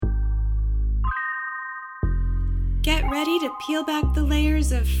Get ready to peel back the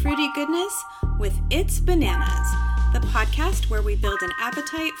layers of fruity goodness with It's Bananas, the podcast where we build an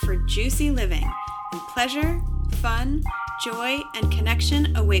appetite for juicy living, and pleasure, fun, joy, and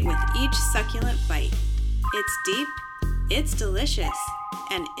connection await with each succulent bite. It's deep, it's delicious,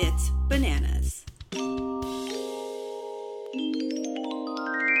 and it's bananas.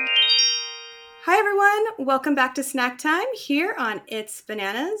 Hi everyone, welcome back to Snack Time here on It's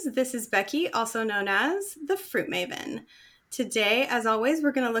Bananas. This is Becky, also known as the Fruit Maven. Today, as always,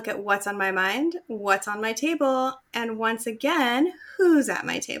 we're going to look at what's on my mind, what's on my table, and once again, who's at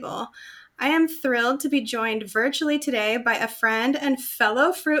my table. I am thrilled to be joined virtually today by a friend and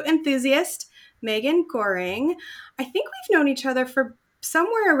fellow fruit enthusiast, Megan Goring. I think we've known each other for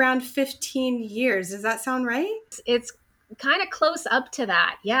somewhere around 15 years. Does that sound right? It's kind of close up to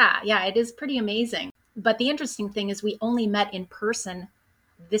that. Yeah, it is pretty amazing. But the interesting thing is we only met in person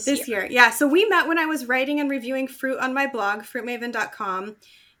this year. Yeah, so we met when I was writing and reviewing fruit on my blog, fruitmaven.com.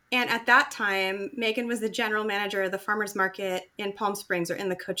 And at that time, Megan was the general manager of the farmers market in Palm Springs, or in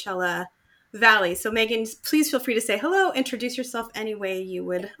the Coachella Valley. So Megan, please feel free to say hello, introduce yourself any way you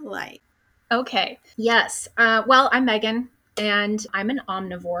would like. Okay, yes. Well, I'm Megan, and I'm an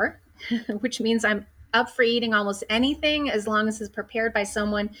omnivore, which means I'm up for eating almost anything as long as it's prepared by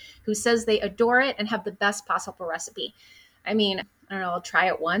someone who says they adore it and have the best possible recipe. I mean, I don't know, I'll try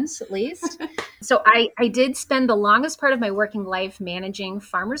it once at least. So I did spend the longest part of my working life managing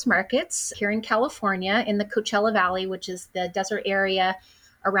farmers markets here in California in the Coachella Valley, which is the desert area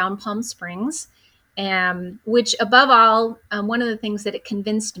around Palm Springs. Which above all, one of the things that it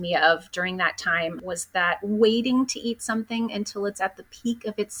convinced me of during that time was that waiting to eat something until it's at the peak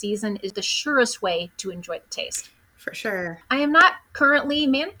of its season is the surest way to enjoy the taste. For sure. I am not currently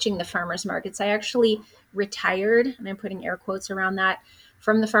managing the farmers markets. I actually retired, and I'm putting air quotes around that,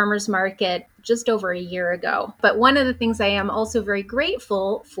 from the farmers market just over a year ago. But one of the things I am also very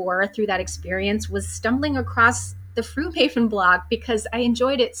grateful for through that experience was stumbling across the Fruit Maven blog, because I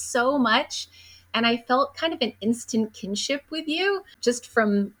enjoyed it so much. And I felt kind of an instant kinship with you just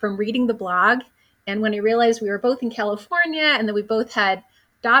from reading the blog. And when I realized we were both in California and that we both had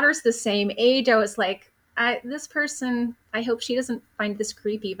daughters the same age, I was like, this person, I hope she doesn't find this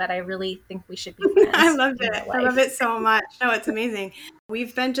creepy, but I really think we should be friends. I loved it. I love it so much. No, it's amazing.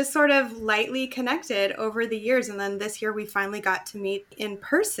 We've been just sort of lightly connected over the years. And then this year we finally got to meet in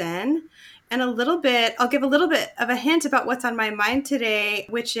person. And I'll give a little bit of a hint about what's on my mind today,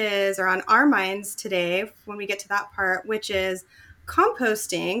 or on our minds today when we get to that part, which is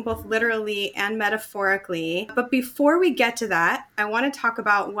composting, both literally and metaphorically. But before we get to that, I want to talk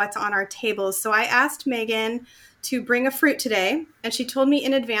about what's on our tables. So I asked Megan to bring a fruit today, and she told me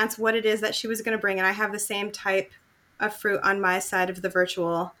in advance what it is that she was going to bring. And I have the same type of fruit on my side of the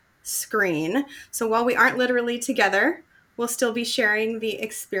virtual screen. So while we aren't literally together, we'll still be sharing the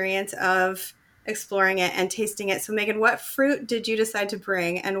experience of exploring it and tasting it. So Megan, what fruit did you decide to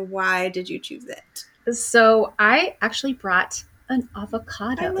bring, and why did you choose it? So I actually brought an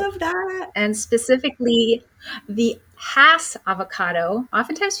avocado. I love that. And specifically the Hass avocado.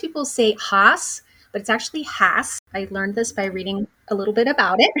 Oftentimes people say Hass, but it's actually Hass. I learned this by reading a little bit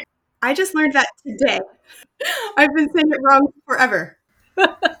about it. I just learned that today. I've been saying it wrong forever.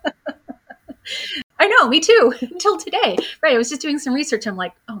 I know, me too, until today. Right, I was just doing some research. I'm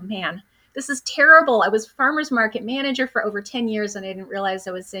like, oh man, this is terrible. I was farmers market manager for over 10 years and I didn't realize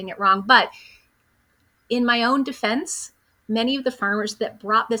I was saying it wrong. But in my own defense, many of the farmers that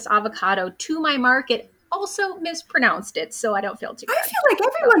brought this avocado to my market also mispronounced it. So I don't feel too bad. I feel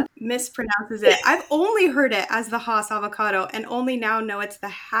like everyone mispronounces it. I've only heard it as the Hass avocado and only now know it's the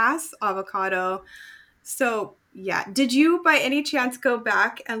Hass avocado. So yeah. Did you by any chance go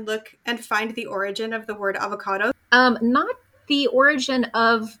back and look and find the origin of the word avocado? Not the origin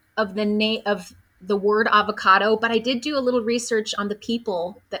of the name of the word avocado, but I did do a little research on the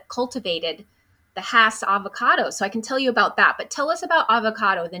people that cultivated the Hass avocado. So I can tell you about that. But tell us about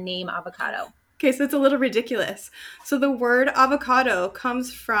avocado, the name avocado. Okay, so it's a little ridiculous. So the word avocado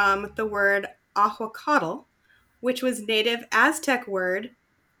comes from the word ahuacatl, which was native Aztec word,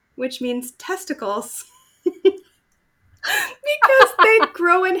 which means testicles. Because they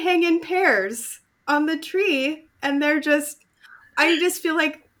grow and hang in pairs on the tree, and I just feel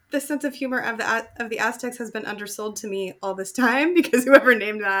like the sense of humor of the Aztecs has been undersold to me all this time, because whoever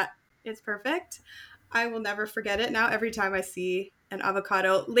named that is perfect. I will never forget it now every time I see an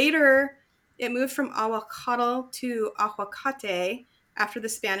avocado. Later, it moved from ahuacatl to aguacate after the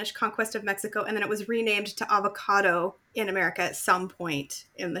Spanish conquest of Mexico, and then it was renamed to avocado in America at some point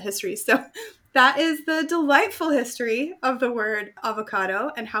in the history. So That is the delightful history of the word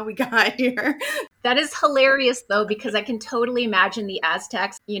avocado and how we got here. That is hilarious, though, because I can totally imagine the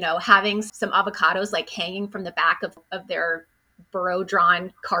Aztecs, having some avocados like hanging from the back of their burro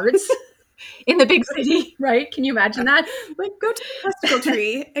drawn carts in the big city, right? Can you imagine that? Like, go to the testicle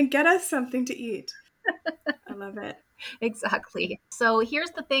tree and get us something to eat. I love it. Exactly. So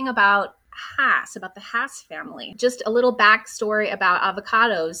here's the thing about about the Hass family. Just a little backstory about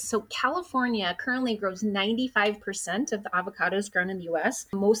avocados. So California currently grows 95% of the avocados grown in the US,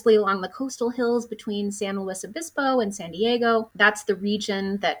 mostly along the coastal hills between San Luis Obispo and San Diego. That's the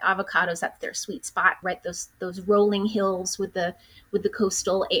region that avocados, that's their sweet spot, right? Those rolling hills with the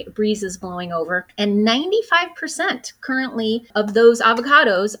coastal breezes blowing over. And 95% currently of those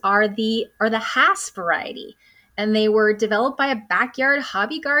avocados are the Hass variety. And they were developed by a backyard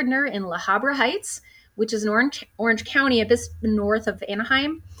hobby gardener in La Habra Heights, which is in Orange County, a bit north of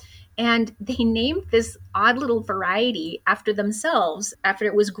Anaheim. And they named this odd little variety after themselves, after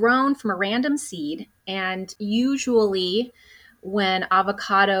it was grown from a random seed. And usually, when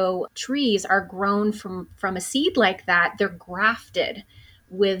avocado trees are grown from a seed like that, they're grafted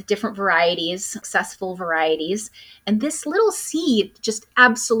with different varieties, successful varieties. And this little seed just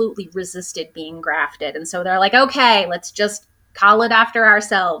absolutely resisted being grafted. And so they're like, okay, let's just call it after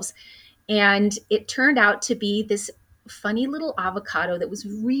ourselves. And it turned out to be this funny little avocado that was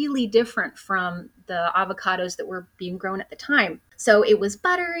really different from the avocados that were being grown at the time. So it was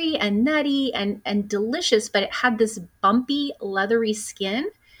buttery and nutty and delicious, but it had this bumpy, leathery skin,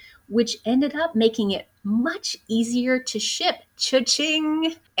 which ended up making it much easier to ship.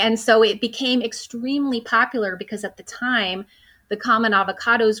 Cha-ching! And so it became extremely popular because at the time, the common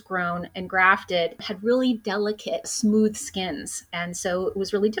avocados grown and grafted had really delicate, smooth skins. And so it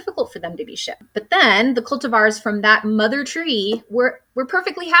was really difficult for them to be shipped. But then the cultivars from that mother tree were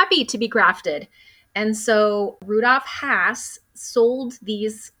perfectly happy to be grafted. And so Rudolf Hass sold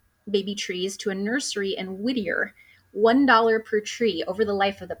these baby trees to a nursery in Whittier, $1 per tree over the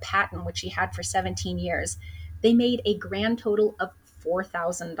life of the patent, which he had for 17 years. They made a grand total of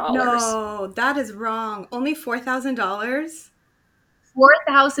 $4,000. No, that is wrong. Only $4,000?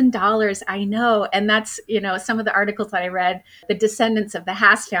 $4,000, I know. And that's, some of the articles that I read, the descendants of the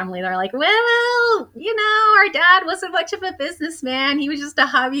Hass family, they're like, well, our dad wasn't much of a businessman. He was just a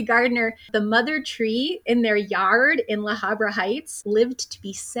hobby gardener. The mother tree in their yard in La Habra Heights lived to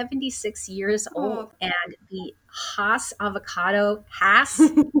be 76 years old. And the Hass avocado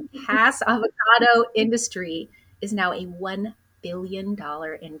industry is now a $1 billion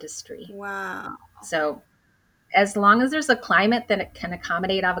industry. Wow. So as long as there's a climate that it can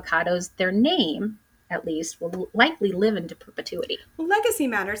accommodate avocados, their name, at least, will likely live into perpetuity. Well, legacy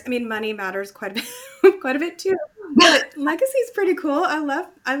matters. I mean, money matters quite a bit too. But legacy is pretty cool. I love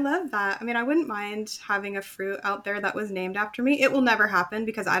that. I mean, I wouldn't mind having a fruit out there that was named after me. It will never happen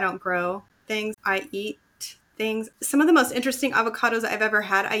because I don't grow things. I eat things. Some of the most interesting avocados I've ever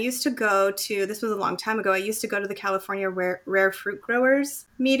had, this was a long time ago, I used to go to the California Rare Fruit Growers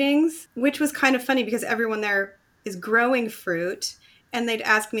meetings, which was kind of funny because everyone there is growing fruit. And they'd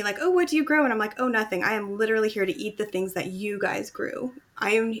ask me like, oh, what do you grow? And I'm like, oh, nothing. I am literally here to eat the things that you guys grew.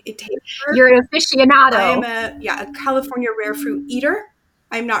 I am a taster. You're an aficionado. I am a California rare fruit eater.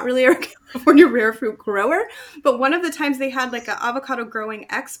 I'm not really a California rare fruit grower, but one of the times they had like an avocado growing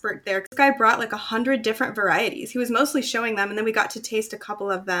expert there. This guy brought like 100 different varieties. He was mostly showing them, and then we got to taste a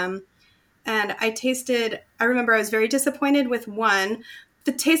couple of them. And I remember I was very disappointed with one.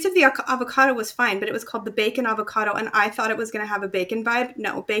 The taste of the avocado was fine, but it was called the bacon avocado, and I thought it was going to have a bacon vibe.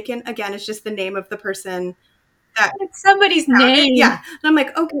 No, bacon, again, is just the name of the person. It's somebody's name. Yeah. And I'm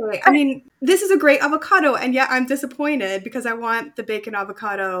like, okay, I mean, this is a great avocado, and yet I'm disappointed because I want the bacon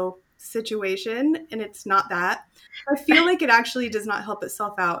avocado situation, and it's not that. I feel like it actually does not help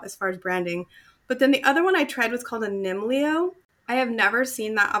itself out as far as branding. But then the other one I tried was called a Nimlio. I have never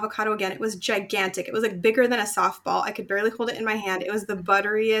seen that avocado again. It was gigantic. It was like bigger than a softball. I could barely hold it in my hand. It was the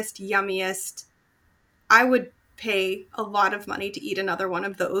butteriest, yummiest. I would pay a lot of money to eat another one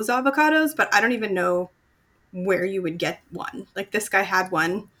of those avocados, but I don't even know where you would get one. Like this guy had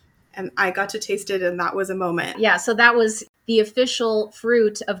one and I got to taste it, and that was a moment. Yeah, so that was the official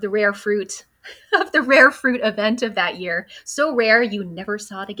fruit of the rare fruit event of that year. So rare you never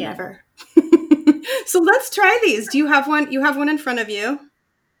saw it again. Never. So let's try these. Do you have one? You have one in front of you.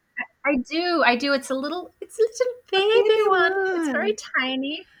 I do. It's a little baby one. It's very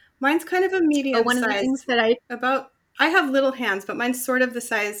tiny. Mine's kind of a medium one size. of the things that about I have little hands, but mine's sort of the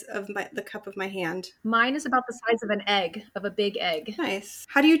size of the cup of my hand. Mine is about the size of an egg, of a big egg. Nice.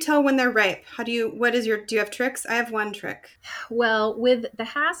 How do you tell when they're ripe? Do you have tricks? I have one trick. Well, with the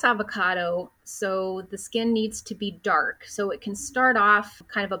Hass avocado, so the skin needs to be dark. So it can start off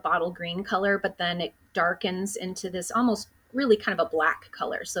kind of a bottle green color, but then it darkens into this almost really kind of a black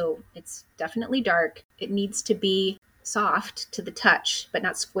color. So it's definitely dark. It needs to be soft to the touch, but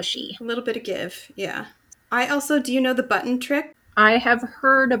not squishy. A little bit of give, yeah. Do you know the button trick? I have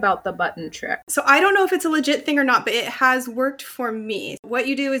heard about the button trick. So I don't know if it's a legit thing or not, but it has worked for me. What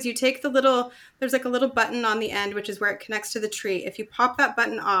you do is you take there's like a little button on the end, which is where it connects to the tree. If you pop that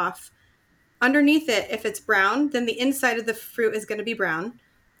button off, underneath it, if it's brown, then the inside of the fruit is going to be brown.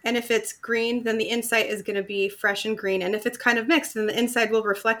 And if it's green, then the inside is going to be fresh and green. And if it's kind of mixed, then the inside will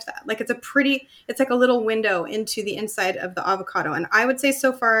reflect that. Like it's like a little window into the inside of the avocado. And I would say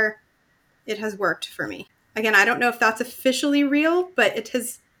so far it has worked for me. Again, I don't know if that's officially real, but it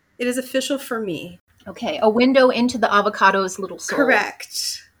is official for me. Okay, a window into the avocado's little soul.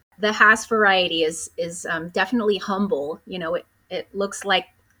 Correct. The Hass variety is definitely humble. You know, it looks like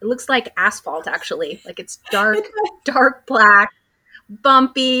asphalt, actually. Like it's dark black,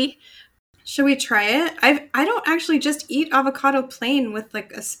 bumpy. Should we try it? I don't actually just eat avocado plain with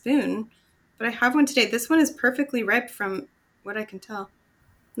like a spoon, but I have one today. This one is perfectly ripe from what I can tell.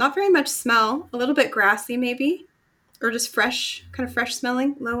 Not very much smell, a little bit grassy maybe, or just fresh, kind of fresh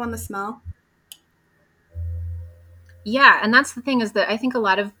smelling, low on the smell. Yeah, and that's the thing, is that I think a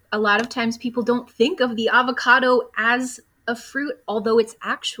lot of times people don't think of the avocado as a fruit, although it's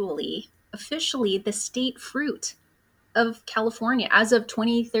actually officially the state fruit of California as of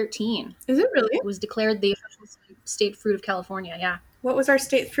 2013. Is it really? It was declared the official state fruit of California, yeah. What was our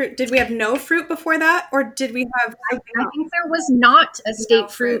state fruit? Did we have no fruit before that, or did we have something else? I think there was not a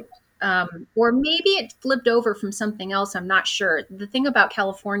state fruit, or maybe it flipped over from something else. I'm not sure. The thing about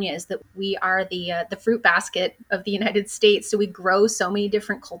California is that we are the fruit basket of the United States, so we grow so many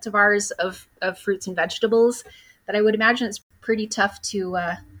different cultivars of fruits and vegetables that I would imagine it's pretty tough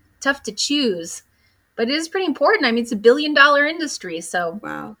to choose. But it is pretty important. I mean, it's $1 billion industry, so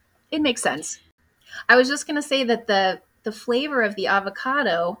wow, it makes sense. I was just going to say that the flavor of the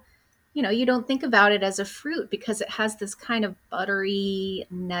avocado, you know, you don't think about it as a fruit because it has this kind of buttery,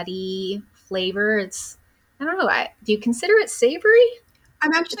 nutty flavor. I don't know. Do you consider it savory?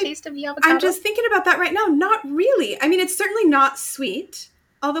 The taste of the avocado? I'm just thinking about that right now. Not really. I mean, it's certainly not sweet,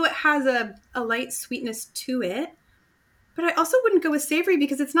 although it has a light sweetness to it. But I also wouldn't go with savory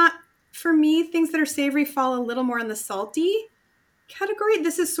because it's not, for me, things that are savory fall a little more in the salty category.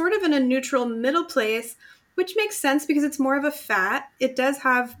 This is sort of in a neutral middle place, which makes sense because it's more of a fat. It does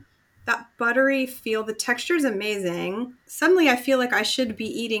have that buttery feel. The texture is amazing. Suddenly I feel like I should be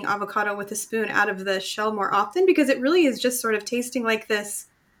eating avocado with a spoon out of the shell more often because it really is just sort of tasting like this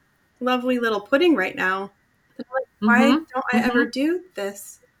lovely little pudding right now. Why don't I ever do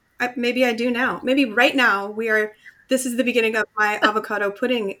this? Maybe I do now. Maybe right now this is the beginning of my avocado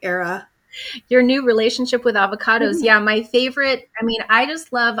pudding era. Your new relationship with avocados. Yeah, my favorite. I mean, I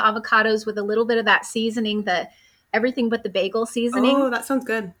just love avocados with a little bit of that seasoning, the everything but the bagel seasoning. Oh, that sounds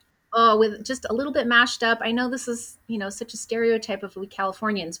good. Oh, with just a little bit mashed up. I know this is, you know, such a stereotype of we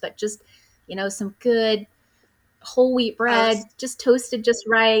Californians, but just, you know, some good whole wheat bread, just toasted just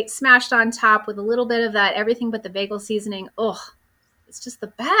right, smashed on top with a little bit of that everything but the bagel seasoning. Oh, it's just the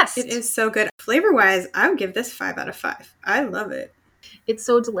best. It is so good. Flavor-wise, I would give this 5 out of 5. I love it. It's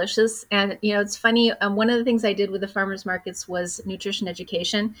so delicious. And, you know, it's funny. One of the things I did with the farmers markets was nutrition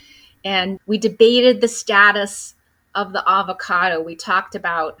education. And we debated the status of the avocado. We talked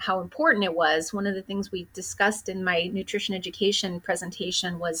about how important it was. One of the things we discussed in my nutrition education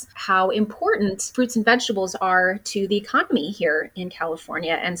presentation was how important fruits and vegetables are to the economy here in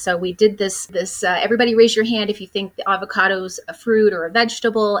California. And so we did this everybody raise your hand if you think the avocado's a fruit or a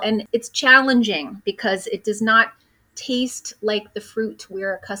vegetable. And it's challenging because it does not taste like the fruit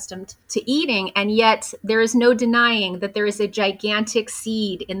we're accustomed to eating, and yet there is no denying that there is a gigantic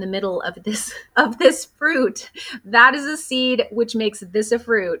seed in the middle of this fruit. That is a seed which makes this a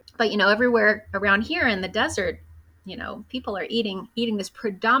fruit. But you know, everywhere around here in the desert, you know, people are eating this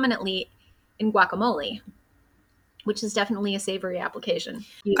predominantly in guacamole, which is definitely a savory application.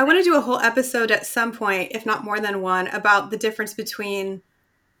 I want to do a whole episode at some point, if not more than one, about the difference between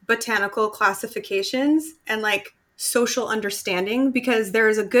botanical classifications and like social understanding, because there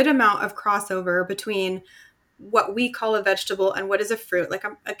is a good amount of crossover between what we call a vegetable and what is a fruit. Like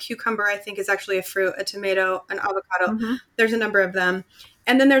a cucumber, I think, is actually a fruit, a tomato, an avocado. Mm-hmm. There's a number of them.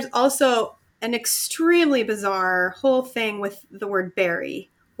 And then there's also an extremely bizarre whole thing with the word berry.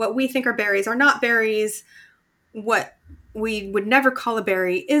 What we think are berries are not berries. what we would never call a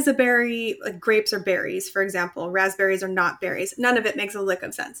berry is a berry. Like grapes are berries, for example. Raspberries are not berries. None of it makes a lick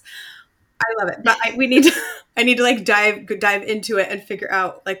of sense. I love it, but we need to. I need to like dive into it and figure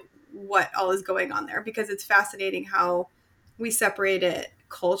out like what all is going on there, because it's fascinating how we separate it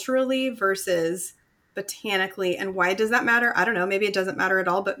culturally versus botanically. And why does that matter? I don't know. Maybe it doesn't matter at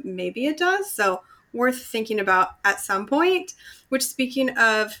all, but maybe it does. So worth thinking about at some point. Which, speaking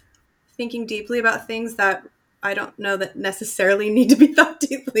of thinking deeply about things that I don't know that necessarily need to be thought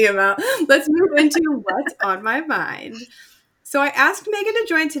deeply about, let's move into what's on my mind. So I asked Megan to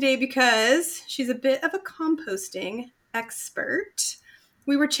join today because she's a bit of a composting expert.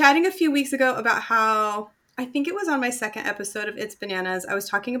 We were chatting a few weeks ago about how, I think it was on my second episode of It's Bananas, I was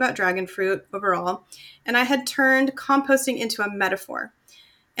talking about dragon fruit overall, and I had turned composting into a metaphor.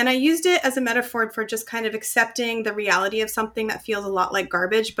 And I used it as a metaphor for just kind of accepting the reality of something that feels a lot like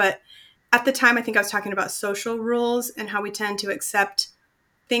garbage. But at the time, I think I was talking about social rules and how we tend to accept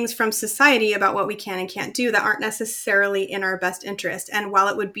things from society about what we can and can't do that aren't necessarily in our best interest. And while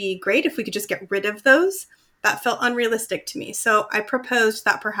it would be great if we could just get rid of those, that felt unrealistic to me. So I proposed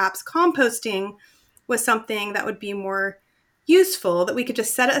that perhaps composting was something that would be more useful, that we could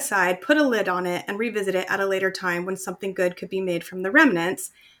just set it aside, put a lid on it, and revisit it at a later time when something good could be made from the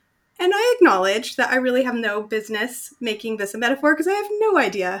remnants. And I acknowledged that I really have no business making this a metaphor because I have no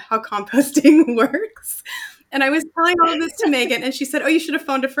idea how composting works. And I was telling all of this to Megan, and she said, "Oh, you should have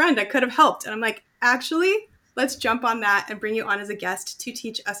phoned a friend. I could have helped." And I'm like, actually, let's jump on that and bring you on as a guest to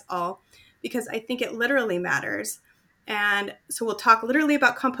teach us all, because I think it literally matters. And so we'll talk literally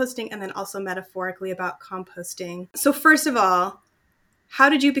about composting and then also metaphorically about composting. So first of all, how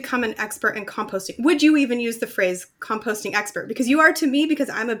did you become an expert in composting? Would you even use the phrase composting expert? Because you are to me, because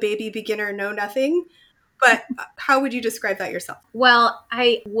I'm a baby beginner, know nothing. But how would you describe that yourself? Well,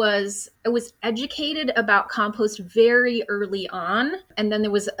 I was educated about compost very early on, and then there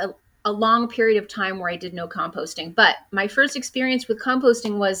was a long period of time where I did no composting. But my first experience with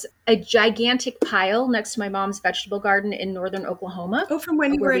composting was a gigantic pile next to my mom's vegetable garden in northern Oklahoma. Oh, from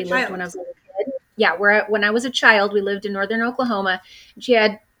when you were a child. When I was a little kid. Yeah, when I was a child, we lived in northern Oklahoma. She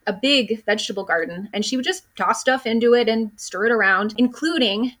had a big vegetable garden, and she would just toss stuff into it and stir it around,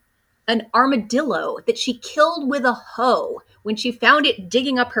 including an armadillo that she killed with a hoe when she found it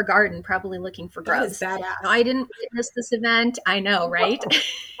digging up her garden, probably looking for grubs. That is badass. Now, I didn't witness this event. I know, right?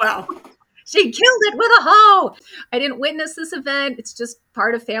 Wow. She killed it with a hoe. I didn't witness this event. It's just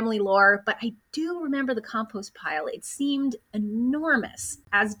part of family lore. But I do remember the compost pile. It seemed enormous,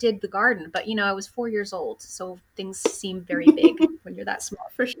 as did the garden. But, I was 4 years old, so things seem very big when you're that small.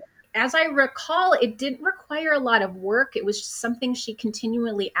 For sure. As I recall, it didn't require a lot of work. It was just something she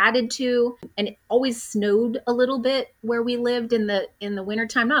continually added to. And it always snowed a little bit where we lived in the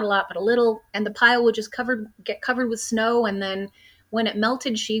wintertime. Not a lot, but a little. And the pile would just get covered with snow. And then when it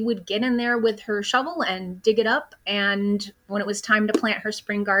melted, she would get in there with her shovel and dig it up. And when it was time to plant her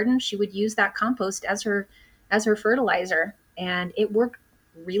spring garden, she would use that compost as her fertilizer. And it worked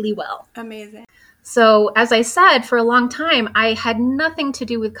really well. Amazing. So, as I said, for a long time, I had nothing to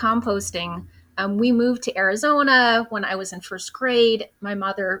do with composting. We moved to Arizona when I was in first grade. My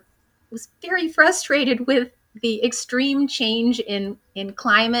mother was very frustrated with the extreme change in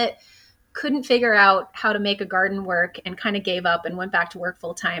climate, couldn't figure out how to make a garden work, and kind of gave up and went back to work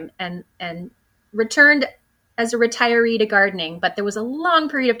full time and returned as a retiree to gardening. But there was a long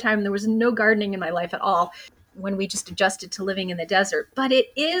period of time there was no gardening in my life at all, when we just adjusted to living in the desert. But it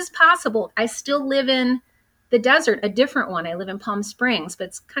is possible. I still live in the desert, a different one. I live in Palm Springs, but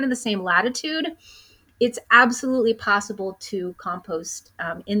it's kind of the same latitude. It's absolutely possible to compost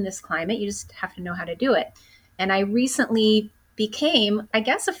in this climate. You just have to know how to do it. And I recently became, I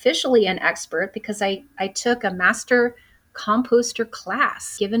guess, officially an expert because I took a master composter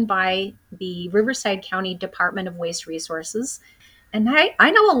class given by the Riverside County Department of Waste Resources. And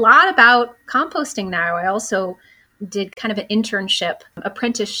I know a lot about composting now. I also did kind of an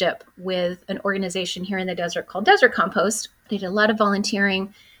apprenticeship with an organization here in the desert called Desert Compost. I did a lot of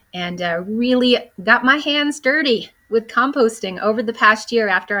volunteering and really got my hands dirty with composting over the past year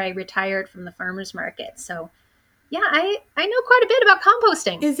after I retired from the farmer's market. So yeah, I know quite a bit about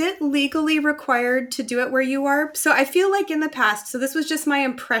composting. Is it legally required to do it where you are? So I feel like in the past, so this was just my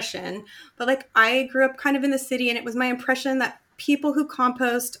impression, but like I grew up kind of in the city, and it was my impression that people who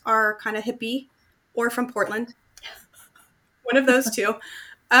compost are kind of hippie or from Portland. One of those two,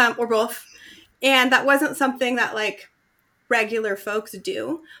 or both. And that wasn't something that like regular folks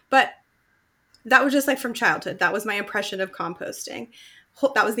do, but that was just like from childhood. That was my impression of composting.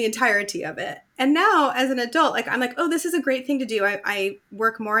 that was the entirety of it. And now as an adult, like I'm like, oh, this is a great thing to do. I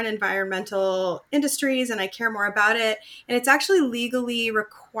work more in environmental industries and I care more about it. And it's actually legally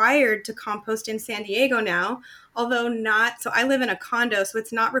required to compost in San Diego now, although not. So I live in a condo, so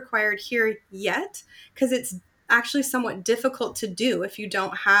it's not required here yet because it's actually somewhat difficult to do if you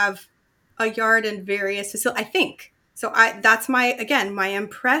don't have a yard and various facilities, I think. So that's my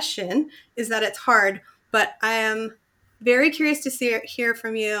impression is that it's hard, but I am very curious to hear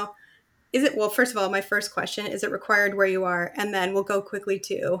from you. Well, first of all, my first question, is it required where you are? And then we'll go quickly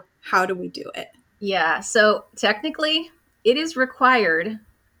to how do we do it? Yeah. So technically, it is required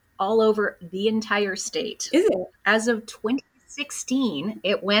all over the entire state. Is it? As of 2016,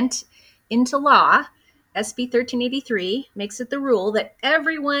 it went into law. SB 1383 makes it the rule that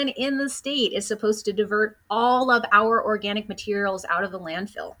everyone in the state is supposed to divert all of our organic materials out of the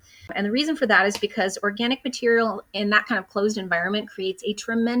landfill. And the reason for that is because organic material in that kind of closed environment creates a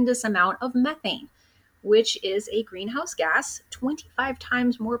tremendous amount of methane, which is a greenhouse gas 25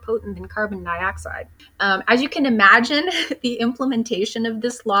 times more potent than carbon dioxide. As you can imagine, the implementation of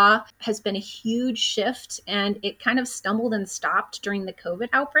this law has been a huge shift, and it kind of stumbled and stopped during the COVID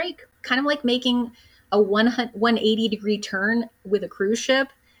outbreak, kind of like making a 180-degree turn with a cruise ship.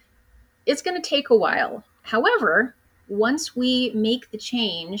 It's going to take a while. However, once we make the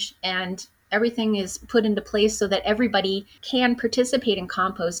change and everything is put into place so that everybody can participate in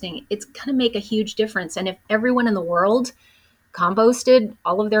composting, it's going to make a huge difference. And if everyone in the world composted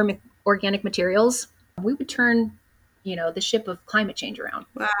all of their organic materials, we would turn, the ship of climate change around.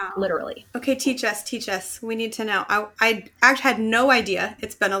 Wow. Literally. Okay, teach us. We need to know. I actually had no idea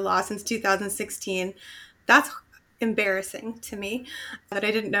it's been a law since 2016. That's embarrassing to me that I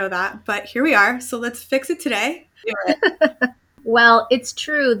didn't know that, but here we are. So let's fix it today. Well, it's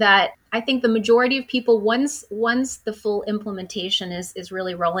true that I think the majority of people, once the full implementation is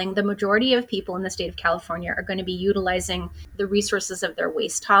really rolling, the majority of people in the state of California are going to be utilizing the resources of their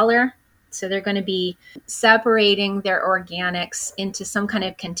waste hauler. So they're going to be separating their organics into some kind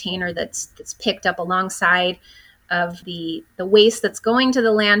of container that's picked up alongside of the waste that's going to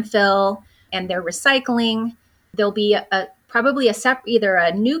the landfill, and they're recycling. There'll be probably either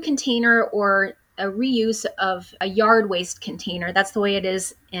a new container or a reuse of a yard waste container. That's the way it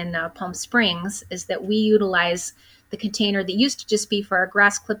is in Palm Springs, is that we utilize the container that used to just be for our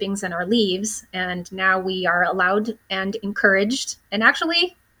grass clippings and our leaves. And now we are allowed and encouraged. And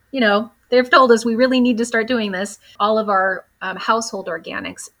actually, they've told us we really need to start doing this. All of our household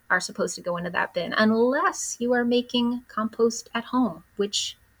organics are supposed to go into that bin, unless you are making compost at home,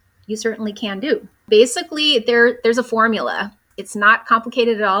 which you certainly can do. Basically, there's a formula. It's not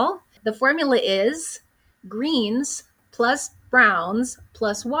complicated at all. The formula is greens plus browns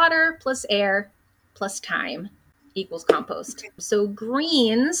plus water plus air plus time equals compost. So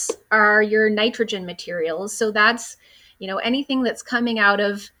greens are your nitrogen materials. So that's, anything that's coming out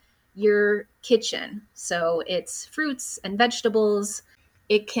of your kitchen. So it's fruits and vegetables.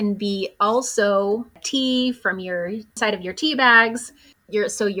 It can be also tea from your side of your tea bags,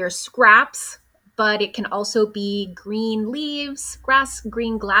 your scraps, but it can also be green leaves, grass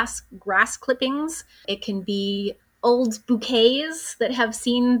clippings. It can be old bouquets that have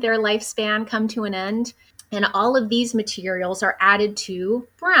seen their lifespan come to an end. And all of these materials are added to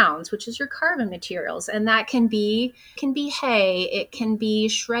browns, which is your carbon materials. And that can be hay, it can be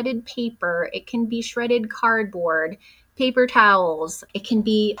shredded paper, it can be shredded cardboard, paper towels, it can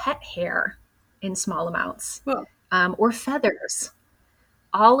be pet hair in small amounts, or feathers.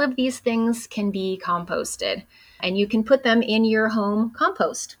 All of these things can be composted, and you can put them in your home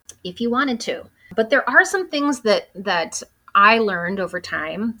compost if you wanted to. But there are some things that I learned over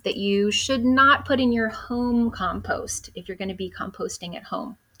time that you should not put in your home compost if you're going to be composting at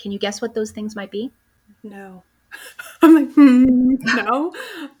home. Can you guess what those things might be? No. I'm like, no.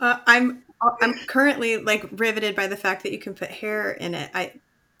 I'm currently like riveted by the fact that you can put hair in it.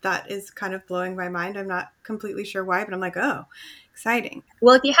 That is kind of blowing my mind. I'm not completely sure why, but I'm like, oh, exciting.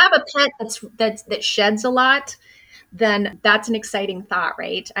 Well, if you have a pet that sheds a lot, then that's an exciting thought,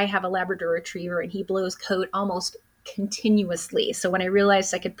 right? I have a Labrador Retriever, and he blows coat almost continuously. So when I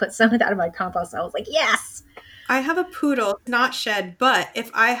realized I could put some of that in my compost, I was like, yes. I have a poodle, not shed, but if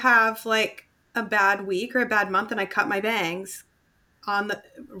I have like a bad week or a bad month and I cut my bangs on the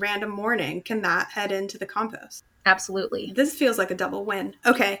random morning, can that head into the compost? Absolutely. This feels like a double win.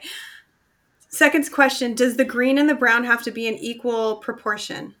 Okay. Second question, does the green and the brown have to be in equal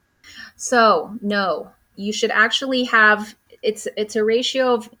proportion? So no, you should actually have, it's a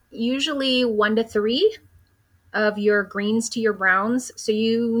ratio of usually 1-3 of your greens to your browns. So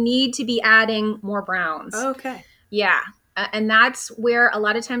you need to be adding more browns. Okay. Yeah. And that's where a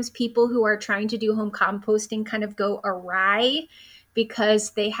lot of times people who are trying to do home composting kind of go awry,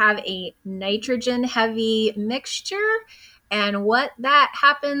 because they have a nitrogen heavy mixture. And what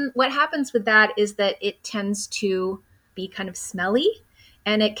happens with that is that it tends to be kind of smelly,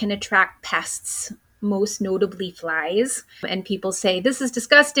 and it can attract pests, most notably flies. And people say, this is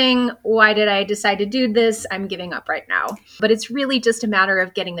disgusting. Why did I decide to do this? I'm giving up right now. But it's really just a matter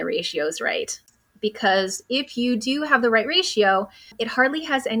of getting the ratios right. Because if you do have the right ratio, it hardly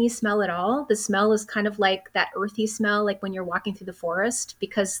has any smell at all. The smell is kind of like that earthy smell, like when you're walking through the forest,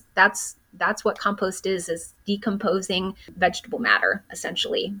 because that's what compost is decomposing vegetable matter,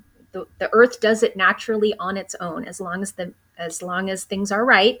 essentially. The earth does it naturally on its own, as long as things are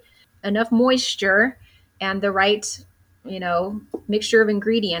right, enough moisture, and the right, mixture of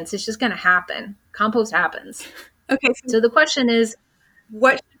ingredients. It's just going to happen. Compost happens. Okay. So the question is,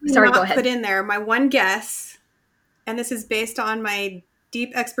 what should we sorry, not go ahead. put in there? My one guess, and this is based on my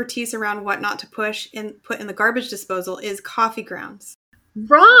deep expertise around what not to put in the garbage disposal, is coffee grounds.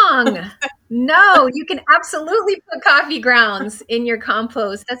 Wrong. No, you can absolutely put coffee grounds in your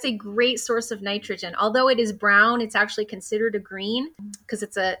compost. That's a great source of nitrogen. Although it is brown, it's actually considered a green because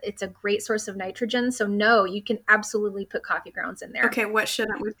it's a great source of nitrogen. So no, you can absolutely put coffee grounds in there. Okay, what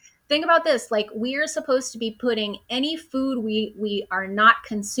shouldn't we? Think about this. Like, we are supposed to be putting any food we are not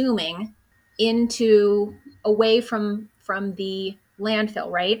consuming into away from the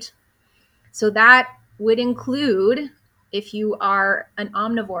landfill, right? So that would include, if you are an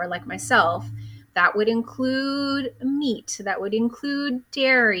omnivore like myself, that would include meat, that would include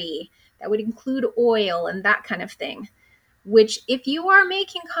dairy, that would include oil and that kind of thing. Which, if you are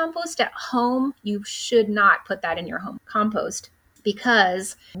making compost at home, you should not put that in your home compost,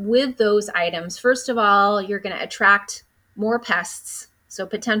 because with those items, first of all, you're going to attract more pests. So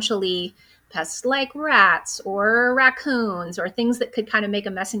potentially pests like rats or raccoons or things that could kind of make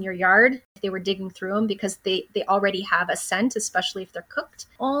a mess in your yard if they were digging through them, because they already have a scent, especially if they're cooked.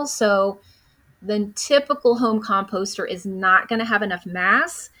 Also, the typical home composter is not going to have enough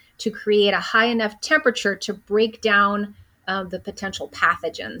mass to create a high enough temperature to break down the potential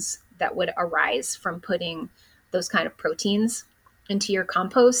pathogens that would arise from putting those kind of proteins into your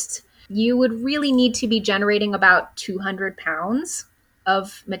compost. You would really need to be generating about 200 pounds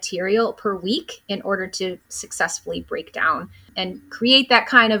of material per week in order to successfully break down and create that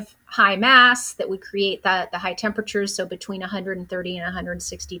kind of high mass that would create the high temperatures. So between 130 and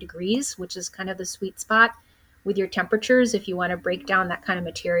 160 degrees, which is kind of the sweet spot with your temperatures if you want to break down that kind of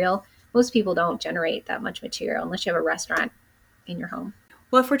material. Most people don't generate that much material unless you have a restaurant in your home.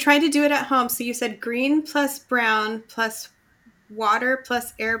 Well, if we're trying to do it at home, so you said green plus brown plus water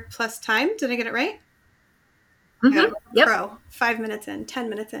plus air plus time. Did I get it right? Mm-hmm. Yep. Pro. 5 minutes in, 10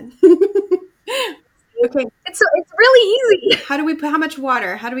 minutes in. Okay. It's really easy. How do we put, how much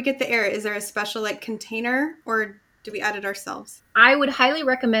water? How do we get the air? Is there a special container, or do we add it ourselves? I would highly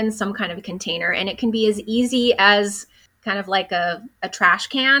recommend some kind of a container, and it can be as easy as kind of like a trash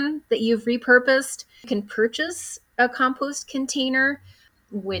can that you've repurposed. You can purchase a compost container,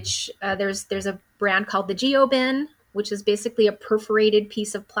 which there's a brand called the GeoBin, which is basically a perforated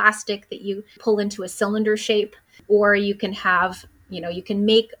piece of plastic that you pull into a cylinder shape. Or you can have, you can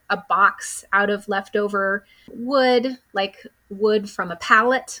make a box out of leftover wood, like wood from a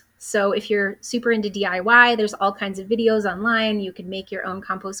pallet. So if you're super into DIY, there's all kinds of videos online. You can make your own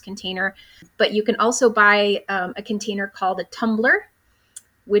compost container, but you can also buy a container called a tumbler,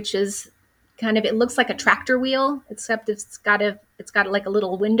 which is kind of, it looks like a tractor wheel, except it's got like a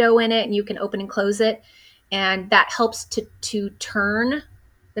little window in it, and you can open and close it. And that helps to turn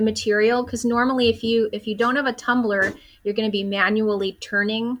the material, because normally if you don't have a tumbler, you're going to be manually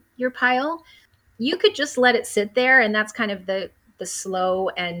turning your pile. You could just let it sit there, and that's kind of the slow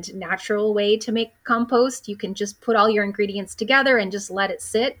and natural way to make compost. You can just put all your ingredients together and just let it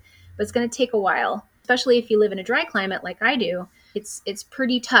sit, but it's going to take a while, especially if you live in a dry climate like I do. It's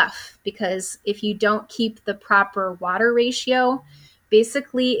pretty tough, because if you don't keep the proper water ratio,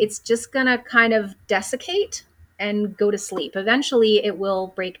 basically it's just going to kind of desiccate and go to sleep. Eventually it will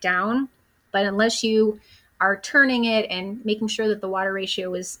break down, but unless you are turning it and making sure that the water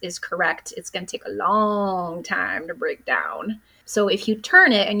ratio is correct, it's going to take a long time to break down. So if you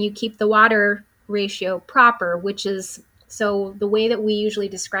turn it and you keep the water ratio proper, which is, so the way that we usually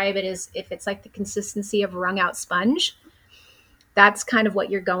describe it is if it's like the consistency of a wrung out sponge, that's kind of what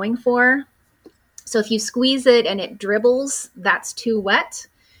you're going for. So if you squeeze it and it dribbles, that's too wet.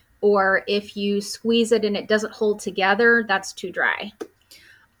 Or if you squeeze it and it doesn't hold together, that's too dry.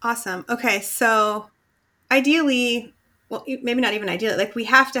 Awesome. Okay, so ideally, well, maybe not even ideally, like we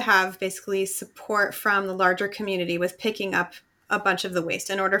have to have basically support from the larger community with picking up a bunch of the waste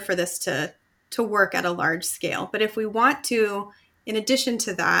in order for this to work at a large scale. But if we want to, in addition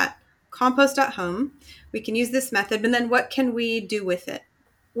to that, compost at home, we can use this method. And then what can we do with it?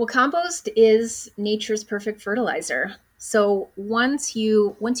 Well, compost is nature's perfect fertilizer. So once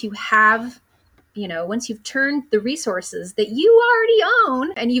you have, once you've turned the resources that you already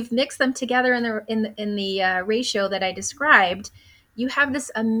own and you've mixed them together in the ratio that I described, you have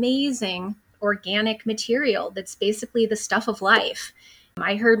this amazing organic material that's basically the stuff of life.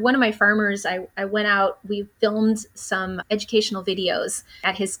 I heard one of my farmers, I went out, we filmed some educational videos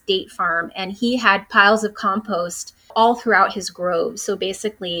at his date farm, and he had piles of compost all throughout his grove. So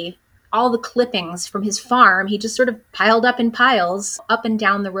basically, all the clippings from his farm, he just sort of piled up in piles up and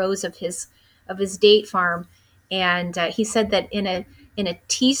down the rows of his date farm. And he said that in a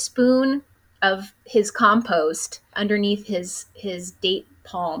teaspoon of his compost underneath his date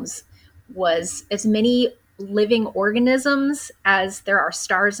palms was as many living organisms as there are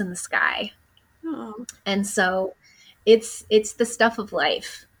stars in the sky. Oh. And so it's the stuff of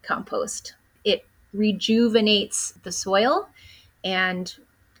life, compost. It rejuvenates the soil and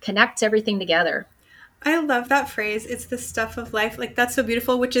connects everything together. I love that phrase. It's the stuff of life. Like that's so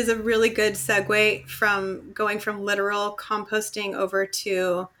beautiful, which is a really good segue from going from literal composting over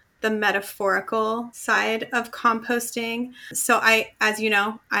to the metaphorical side of composting. So as you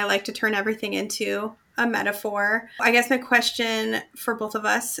know, I like to turn everything into a metaphor. I guess my question for both of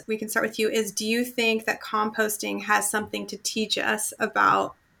us, we can start with you, is do you think that composting has something to teach us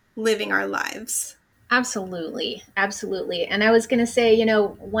about living our lives? Absolutely. Absolutely. And I was going to say,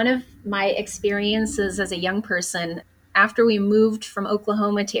 one of my experiences as a young person, after we moved from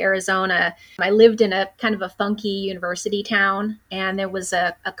Oklahoma to Arizona, I lived in a kind of a funky university town, and there was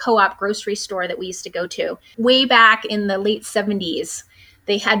a co-op grocery store that we used to go to. Way back in the late 70s,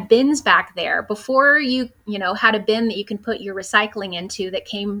 they had bins back there. Before you had a bin that you can put your recycling into that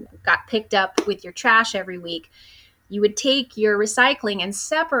got picked up with your trash every week. You would take your recycling and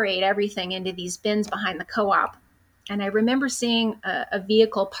separate everything into these bins behind the co-op. And I remember seeing a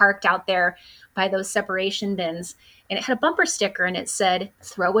vehicle parked out there by those separation bins, and it had a bumper sticker and it said,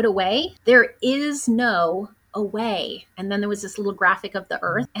 "Throw it away. There is no away." And then there was this little graphic of the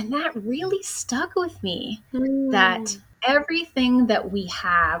earth. And that really stuck with me, that everything that we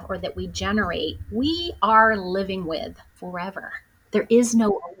have or that we generate, we are living with forever. There is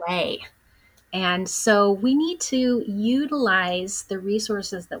no away. And so we need to utilize the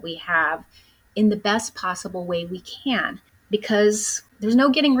resources that we have in the best possible way we can, because there's no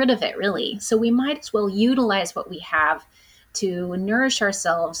getting rid of it, really. So we might as well utilize what we have to nourish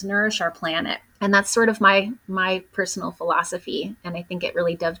ourselves, nourish our planet. And that's sort of my personal philosophy. And I think it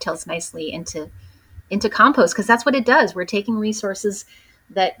really dovetails nicely into compost, because that's what it does. We're taking resources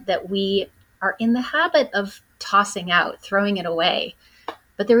that we are in the habit of tossing out, throwing it away.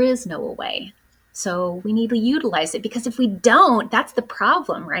 But there is no away. So we need to utilize it, because if we don't, that's the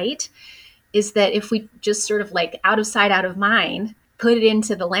problem, right? Is that if we just sort of like out of sight, out of mind, put it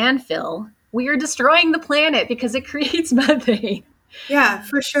into the landfill, we are destroying the planet because it creates methane. Yeah,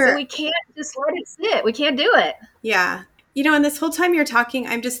 for sure. So we can't just let it sit. We can't do it. Yeah. And this whole time you're talking,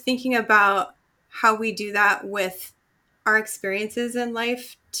 I'm just thinking about how we do that with our experiences in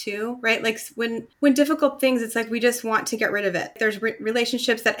life too, right? Like when difficult things, it's like we just want to get rid of it. There's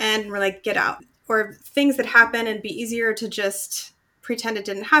relationships that end and we're like, get out. Or things that happen and be easier to just pretend it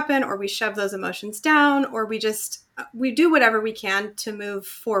didn't happen, or we shove those emotions down, or we do whatever we can to move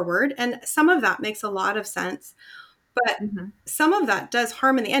forward. And some of that makes a lot of sense. But some of that does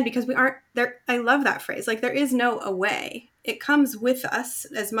harm in the end, because we aren't there. I love that phrase. Like there is no away. It comes with us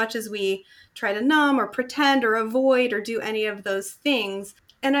as much as we try to numb or pretend or avoid or do any of those things.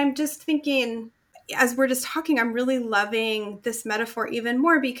 And I'm just thinking, as we're just talking, I'm really loving this metaphor even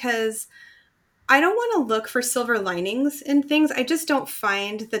more, because I don't want to look for silver linings in things. I just don't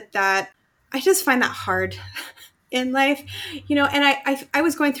find I just find that hard in life, and I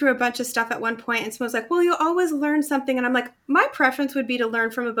was going through a bunch of stuff at one point, and someone was like, well, you'll always learn something. And I'm like, my preference would be to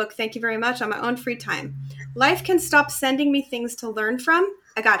learn from a book. Thank you very much. On my own free time. Life can stop sending me things to learn from.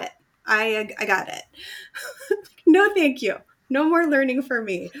 I got it. I got it. No, thank you. No more learning for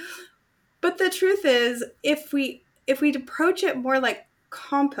me. But the truth is, if we approach it more like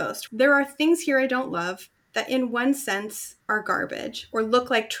compost, there are things here I don't love that in one sense are garbage or look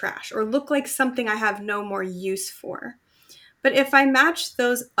like trash or look like something I have no more use for. But if I match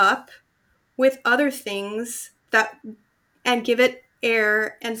those up with other things and give it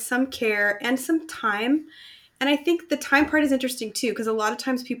air and some care and some time, and I think the time part is interesting too, because a lot of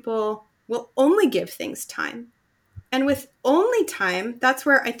times people will only give things time. And with only time, that's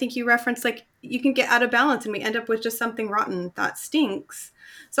where I think you referenced, like, you can get out of balance and we end up with just something rotten that stinks.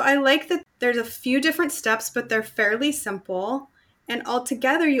 So I like that there's a few different steps, but they're fairly simple. And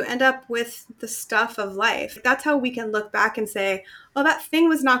altogether, you end up with the stuff of life. That's how we can look back and say, oh, that thing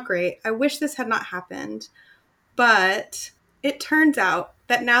was not great. I wish this had not happened. But it turns out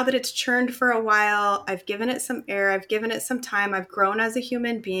that now that it's churned for a while, I've given it some air, I've given it some time, I've grown as a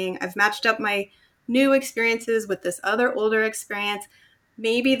human being, I've matched up my new experiences with this other older experience.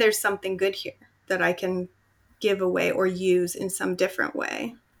 Maybe there's something good here that I can give away or use in some different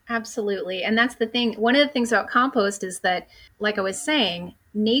way. Absolutely. And that's the thing. One of the things about compost is that, like I was saying,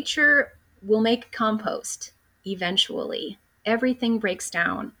 nature will make compost eventually. Everything breaks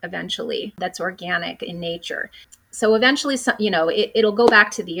down eventually that's organic in nature. So eventually, it'll go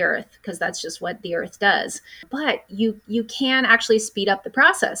back to the earth because that's just what the earth does. But you can actually speed up the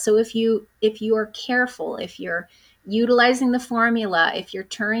process. So if you are careful, if you're utilizing the formula, if you're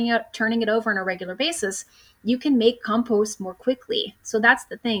turning it over on a regular basis, you can make compost more quickly. So that's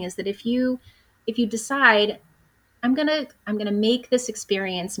the thing, is that if you decide, I'm going to make this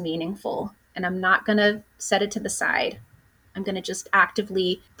experience meaningful and I'm not going to set it to the side. I'm going to just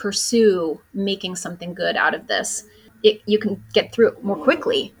actively pursue making something good out of this. You can get through it more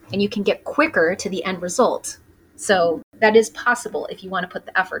quickly and you can get quicker to the end result. So that is possible if you want to put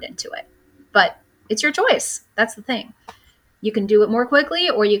the effort into it. But it's your choice. That's the thing. You can do it more quickly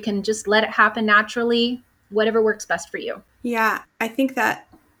or you can just let it happen naturally, whatever works best for you. Yeah, I think that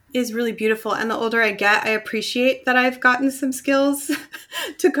is really beautiful. And the older I get, I appreciate that I've gotten some skills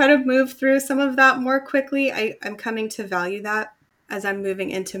to kind of move through some of that more quickly. I'm coming to value that as I'm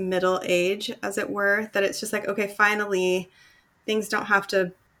moving into middle age, as it were, that it's just like, okay, finally, things don't have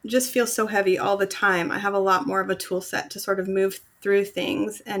to just feel so heavy all the time. I have a lot more of a tool set to sort of move through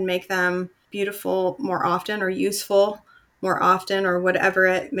things and make them beautiful more often or useful more often or whatever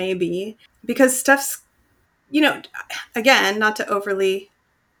it may be. Because stuff's, again, not to overly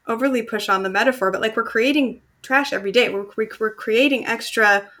push on the metaphor, but like we're creating trash every day. We're creating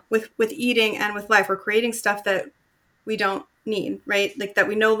extra with eating and with life. We're creating stuff that we don't need, right? Like that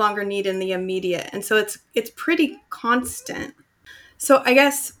we no longer need in the immediate. And so it's pretty constant. So I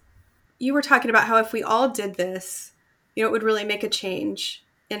guess you were talking about how if we all did this, it would really make a change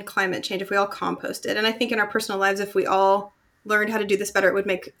in climate change if we all composted. And I think in our personal lives, if we all learned how to do this better, it would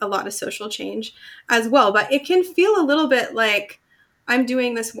make a lot of social change as well. But it can feel a little bit like I'm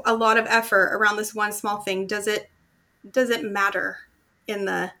doing this a lot of effort around this one small thing. Does it matter in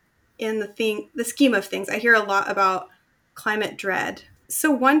the scheme of things? I hear a lot about climate dread.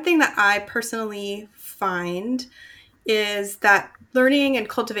 So one thing that I personally find is that learning and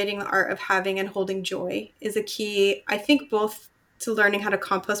cultivating the art of having and holding joy is a key, I think, both to learning how to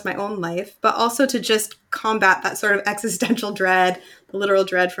compost my own life, but also to just combat that sort of existential dread, the literal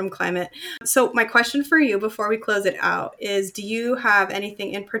dread from climate. So my question for you before we close it out is, do you have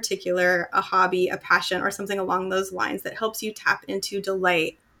anything in particular, a hobby, a passion, or something along those lines that helps you tap into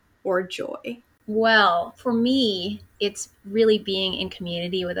delight or joy? Well, for me, it's really being in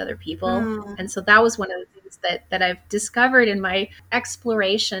community with other people. And so that was one of the things that I've discovered in my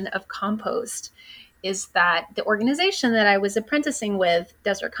exploration of compost, is that the organization that I was apprenticing with,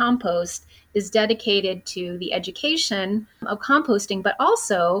 Desert Compost, is dedicated to the education of composting, but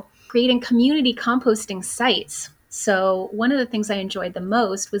also creating community composting sites. So one of the things I enjoyed the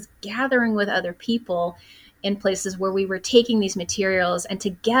most was gathering with other people in places where we were taking these materials and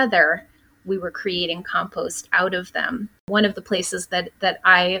together we were creating compost out of them. One of the places that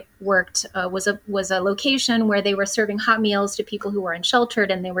I worked was a location where they were serving hot meals to people who were unsheltered,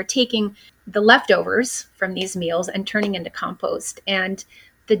 and they were taking the leftovers from these meals and turning into compost. And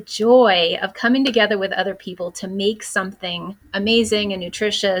the joy of coming together with other people to make something amazing and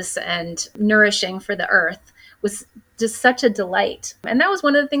nutritious and nourishing for the earth was just such a delight. And that was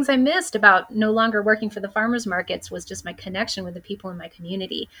one of the things I missed about no longer working for the farmers markets, was just my connection with the people in my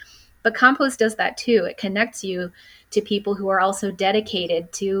community. But compost does that too. It connects you to people who are also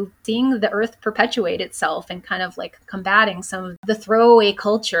dedicated to seeing the earth perpetuate itself and kind of like combating some of the throwaway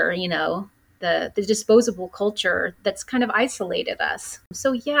culture, the disposable culture that's kind of isolated us.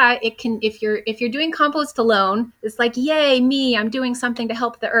 So yeah, it can, if you're doing compost alone, it's like, yay, me, I'm doing something to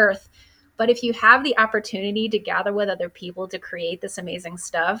help the earth. But if you have the opportunity to gather with other people to create this amazing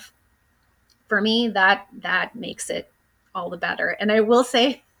stuff, for me, that makes it all the better. And I will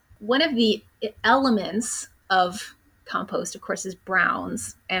say, one of the elements of compost, of course, is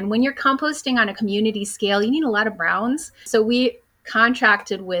browns. And when you're composting on a community scale, you need a lot of browns. So we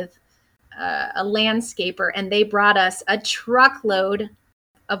contracted with a landscaper, and they brought us a truckload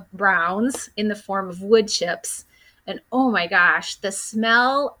of browns in the form of wood chips And oh my gosh, the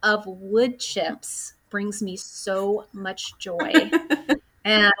smell of wood chips brings me so much joy.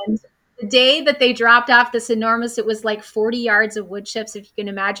 And the day that they dropped off this enormous, it was like 40 yards of wood chips, if you can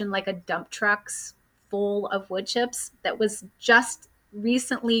imagine, like a dump truck's full of wood chips that was just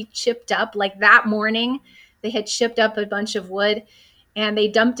recently chipped up. Like that morning, they had chipped up a bunch of wood and they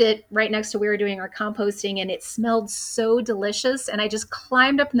dumped it right next to where we were doing our composting, and it smelled so delicious. And I just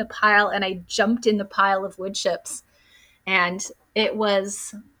climbed up in the pile and I jumped in the pile of wood chips, and it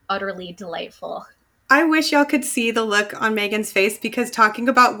was utterly delightful. I wish y'all could see the look on Megan's face, because talking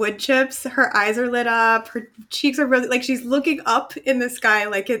about wood chips, her eyes are lit up, her cheeks are really, like, she's looking up in the sky,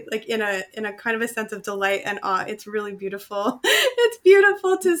 like in a kind of a sense of delight and awe. It's really beautiful. It's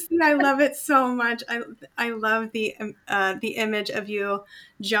beautiful to see. I love it so much. I love the image of you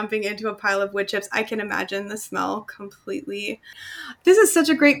jumping into a pile of wood chips. I can imagine the smell completely. This is such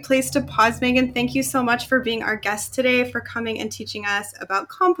a great place to pause, Megan. Thank you so much for being our guest today, for coming and teaching us about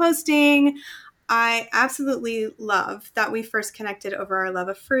composting. I absolutely love that we first connected over our love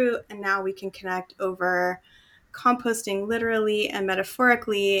of fruit, and now we can connect over composting literally and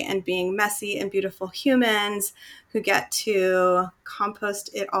metaphorically, and being messy and beautiful humans who get to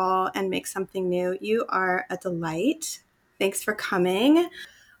compost it all and make something new. You are a delight. Thanks for coming.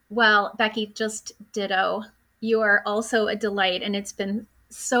 Well, Becky, just ditto. You are also a delight, and it's been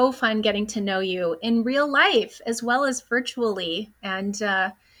so fun getting to know you in real life as well as virtually.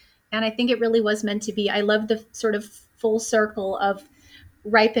 And I think it really was meant to be. I love the sort of full circle of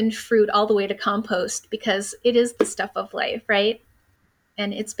ripened fruit all the way to compost, because it is the stuff of life, right?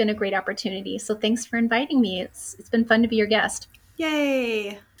 And it's been a great opportunity. So thanks for inviting me. It's been fun to be your guest.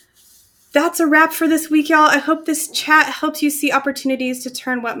 Yay. That's a wrap for this week, y'all. I hope this chat helps you see opportunities to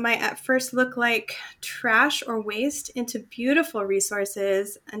turn what might at first look like trash or waste into beautiful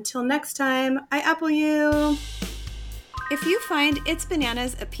resources. Until next time, I apple you. If you find It's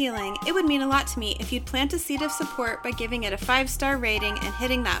Bananas appealing, it would mean a lot to me if you'd plant a seed of support by giving it a 5-star rating and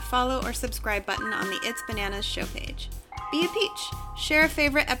hitting that follow or subscribe button on the It's Bananas show page. Be a peach, share a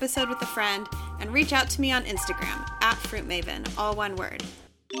favorite episode with a friend, and reach out to me on Instagram @FruitMaven, all one word.